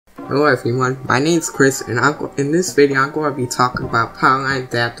Hello everyone, my name is Chris, and in this video I'm going to be talking about Powerline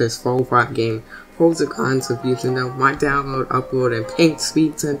Adapters for overall gaming, pros and cons of using them, my download, upload, and ping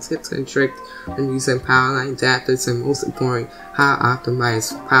speeds, and tips and tricks when using Powerline Adapters, and most importantly, how to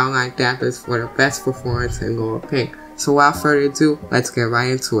optimize Powerline Adapters for the best performance and lower ping. So without further ado, let's get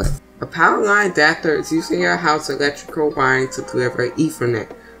right into it. A Powerline Adapter is using your house electrical wiring to deliver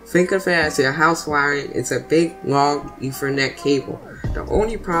Ethernet. Think of it as your house wiring is a big, long Ethernet cable. The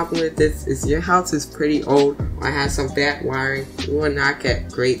only problem with this is your house is pretty old or has some bad wiring. You will not get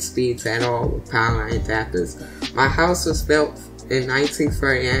great speeds at all with Powerline Adapters. My house was built in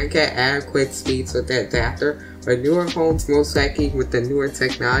 1930 and I get adequate speeds with the adapter, but newer homes, most likely with the newer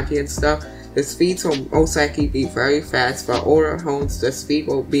technology and stuff, the speeds will most likely be very fast, but older homes, the speed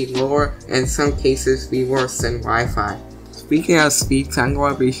will be lower and in some cases be worse than Wi-Fi. Speaking of speeds, I'm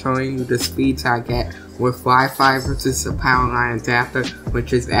going to be showing you the speeds I get with Wi-Fi versus the Powerline adapter,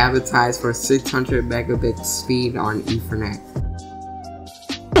 which is advertised for 600 megabit speed on Ethernet.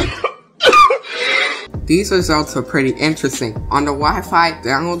 These results are pretty interesting. On the Wi-Fi,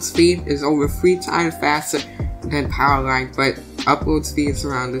 download speed is over 3 times faster than Powerline, but upload speed is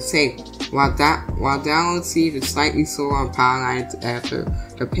around the same. While download speed is slightly slower on Powerline adapter,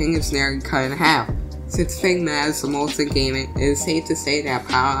 the ping is nearly cut in half. Since ping matters the most in gaming, it is safe to say that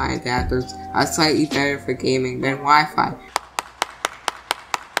Powerline adapters are slightly better for gaming than Wi-Fi.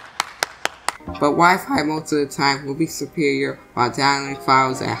 But Wi-Fi most of the time will be superior while downloading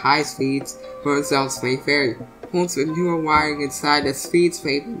files at high speeds, but results may vary. Homes with newer wiring inside, the speeds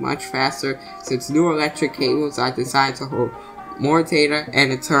may be much faster since new electric cables are designed to hold more data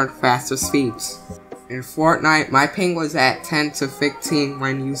and in turn faster speeds. In Fortnite, my ping was at 10 to 15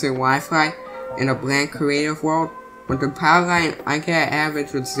 when using Wi-Fi. In a blank creative world, with the Powerline, I get an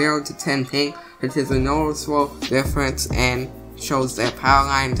average of 0 to 10 ping, which is a noticeable difference and shows that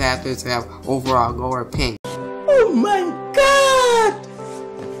Powerline adapters have overall lower ping. Oh my god!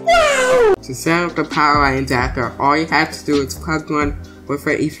 Wow! To set up the Powerline adapter, all you have to do is plug one with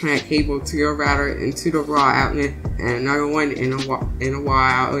an Ethernet cable to your router into the raw outlet and another one in a wall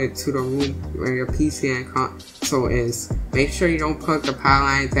outlet to the room where your PC and console is. Make sure you don't plug the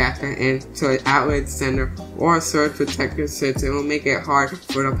Powerline adapter into an outlet extender or a surge protector since it will make it hard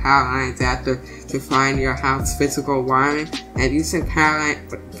for the Powerline adapter to find your house's physical wiring. And using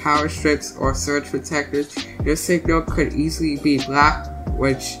power strips or surge protectors, your signal could easily be blocked,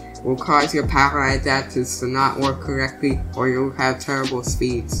 which will cause your Powerline adapters to not work correctly or you'll have terrible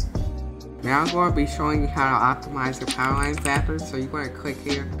speeds. Now I'm going to be showing you how to optimize your Powerline adapter. So you're going to click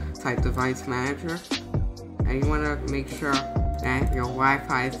here, type device manager, and you want to make sure that your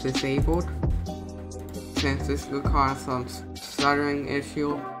Wi-Fi is disabled, since this could cause some stuttering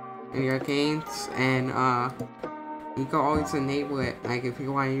issue in your games. And you can always enable it, like if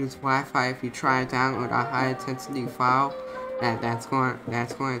you want to use Wi-Fi, if you try to download a high intensity file, that's going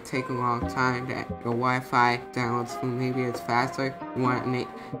to take a long time. That your Wi-Fi downloads maybe it's faster.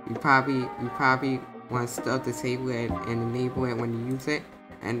 You probably want to still disable it and enable it when you use it.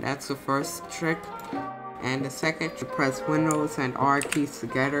 And that's the first trick. And the second, you press Windows and R keys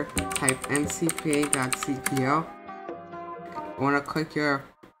together. Type ncpa.cpl. You want to click your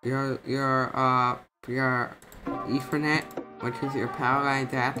Ethernet, which is your Powerline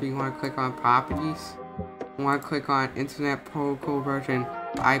adapter. You want to click on Properties. You want to click on Internet Protocol version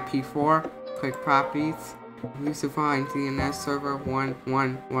IP4, click Properties, use the following DNS server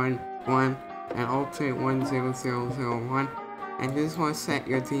 1111 and alternate 10001, and you just want to set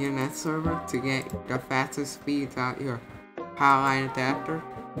your DNS server to get the fastest speeds out your Powerline adapter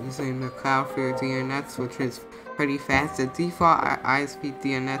using the Cloudflare DNS, which is pretty fast. The default ISP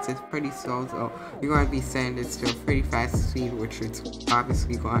DNS is pretty slow, so you're going to be setting it to a pretty fast speed, which is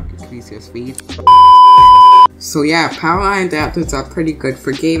obviously going to increase your speed. So yeah, Powerline adapters are pretty good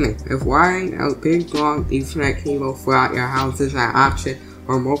for gaming. If wiring a big long Ethernet cable throughout your house is an option,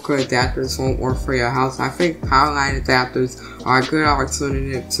 or Mocha adapters won't work for your house, I think Powerline adapters are a good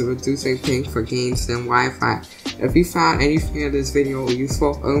alternative to reducing ping for games than Wi-Fi. If you found anything in this video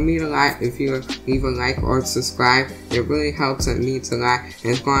useful, leave me a like. If you leave a like or subscribe, it really helps and means a lot,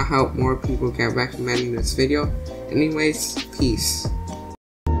 and it's going to help more people get recommending this video. Anyways, peace.